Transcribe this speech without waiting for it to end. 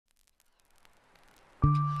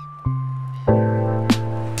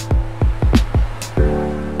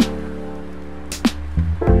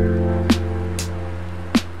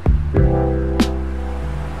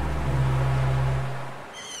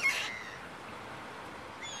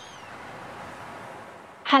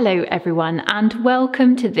Hello everyone and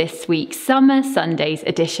welcome to this week's Summer Sundays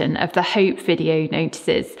edition of the Hope Video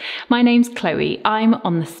Notices. My name's Chloe, I'm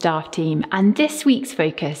on the staff team and this week's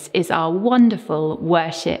focus is our wonderful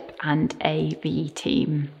worship and AV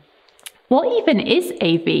team. What even is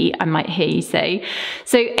AV, I might hear you say?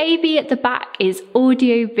 So AV at the back is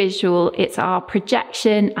audio visual, it's our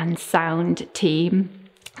projection and sound team.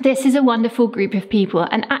 This is a wonderful group of people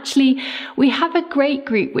and actually we have a great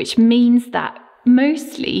group, which means that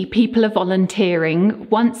mostly people are volunteering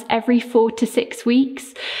once every 4 to 6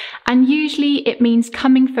 weeks, and usually it means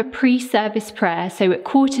coming for pre-service prayer, so at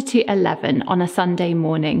 11:15 on a Sunday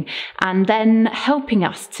morning, and then helping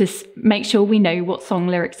us to make sure we know what song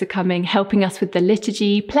lyrics are coming, helping us with the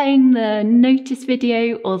liturgy, playing the notice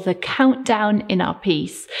video or the countdown in our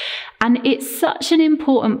piece. And it's such an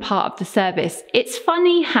important part of the service. It's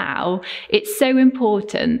funny how it's so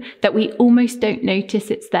important that we almost don't notice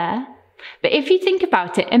it's there. But if you think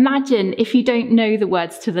about it, imagine if you don't know the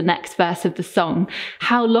words to the next verse of the song,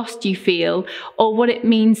 how lost you feel, or what it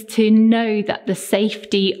means to know that the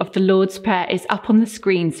safety of the Lord's Prayer is up on the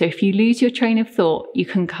screen. So if you lose your train of thought, you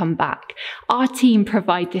can come back. Our team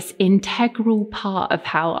provide this integral part of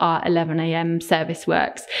how our 11 a.m. service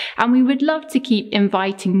works. And we would love to keep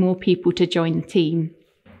inviting more people to join the team.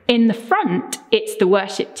 In the front, it's the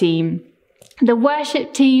worship team. The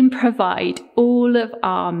worship team provide all of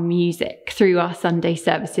our music through our Sunday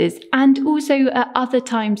services and also at other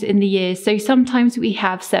times in the year. So sometimes we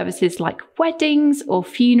have services like weddings or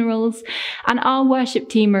funerals, and our worship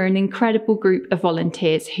team are an incredible group of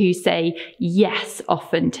volunteers who say yes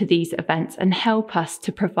often to these events and help us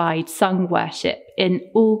to provide sung worship in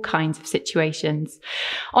all kinds of situations.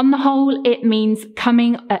 On the whole, it means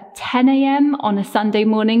coming at 10 a.m. on a Sunday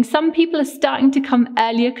morning. Some people are starting to come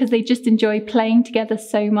earlier because they just enjoy playing together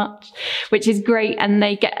so much, which is great, and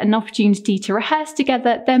they get an opportunity to rehearse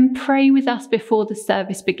together, then pray with us before the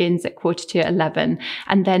service begins at 11:15,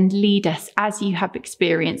 and then lead us as you have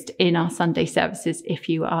experienced in our Sunday services if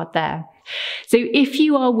you are there. So if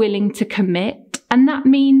you are willing to commit, and that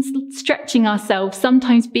means stretching ourselves,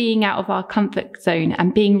 sometimes being out of our comfort zone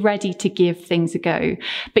and being ready to give things a go,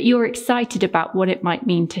 but you're excited about what it might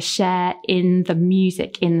mean to share in the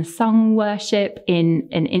music, in the sung worship, in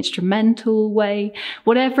an instrumental way,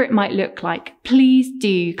 whatever it might look like, please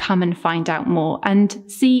do come and find out more and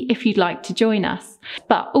see if you'd like to join us.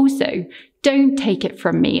 But also, don't take it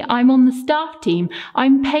from me. I'm on the staff team.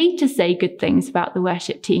 I'm paid to say good things about the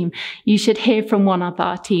worship team. You should hear from one of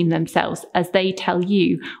our team themselves as they tell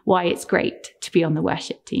you why it's great to be on the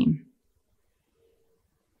worship team.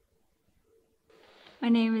 My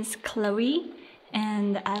name is Chloe,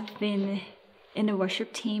 and I've been in the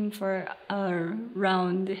worship team for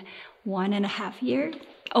around 1.5 years,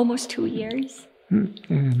 almost 2 years.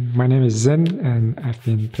 And my name is Zen, and I've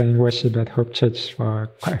been playing worship at Hope Church for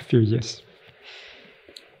quite a few years.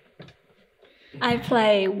 I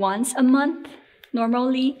play once a month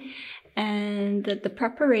normally, and the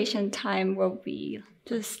preparation time will be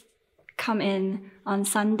just come in on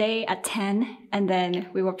Sunday at 10, and then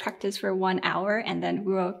we will practice for 1 hour, and then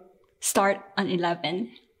we will start on 11.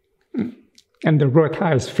 And the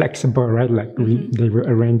rota is flexible, right? Like they will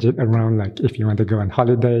arrange it around, like if you want to go on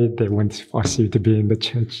holiday, they won't force you to be in the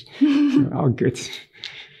church. So all good.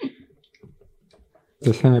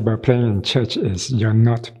 The thing about playing in church is you're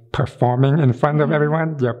not performing in front of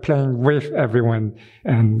everyone, you're playing with everyone.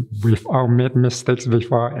 And we've all made mistakes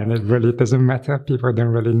before, and it really doesn't matter. People don't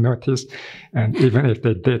really notice. And even if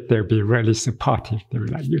they did, they'll be really supportive. They'll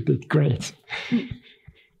be like, you did great.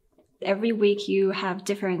 Every week you have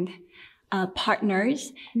different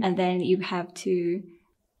partners, and then you have to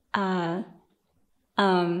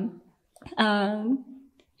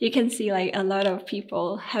you can see like a lot of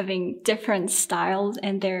people having different styles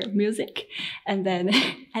in their music, and then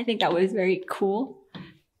I think that was very cool.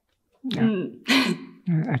 Yeah.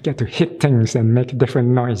 I get to hit things and make different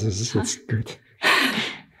noises. It's good.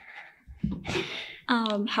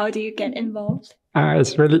 How do you get involved?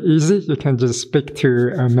 It's really easy. You can just speak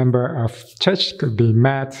to a member of church. Could be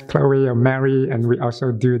Matt, Chloe, or Mary. And we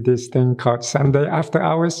also do this thing called Sunday After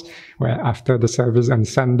Hours, where after the service on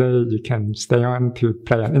Sunday, you can stay on to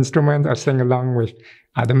play an instrument or sing along with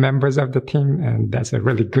other members of the team. And that's a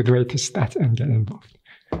really good way to start and get involved.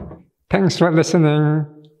 Thanks for listening.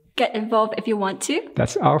 Get involved if you want to.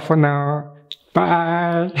 That's all for now.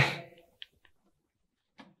 Bye.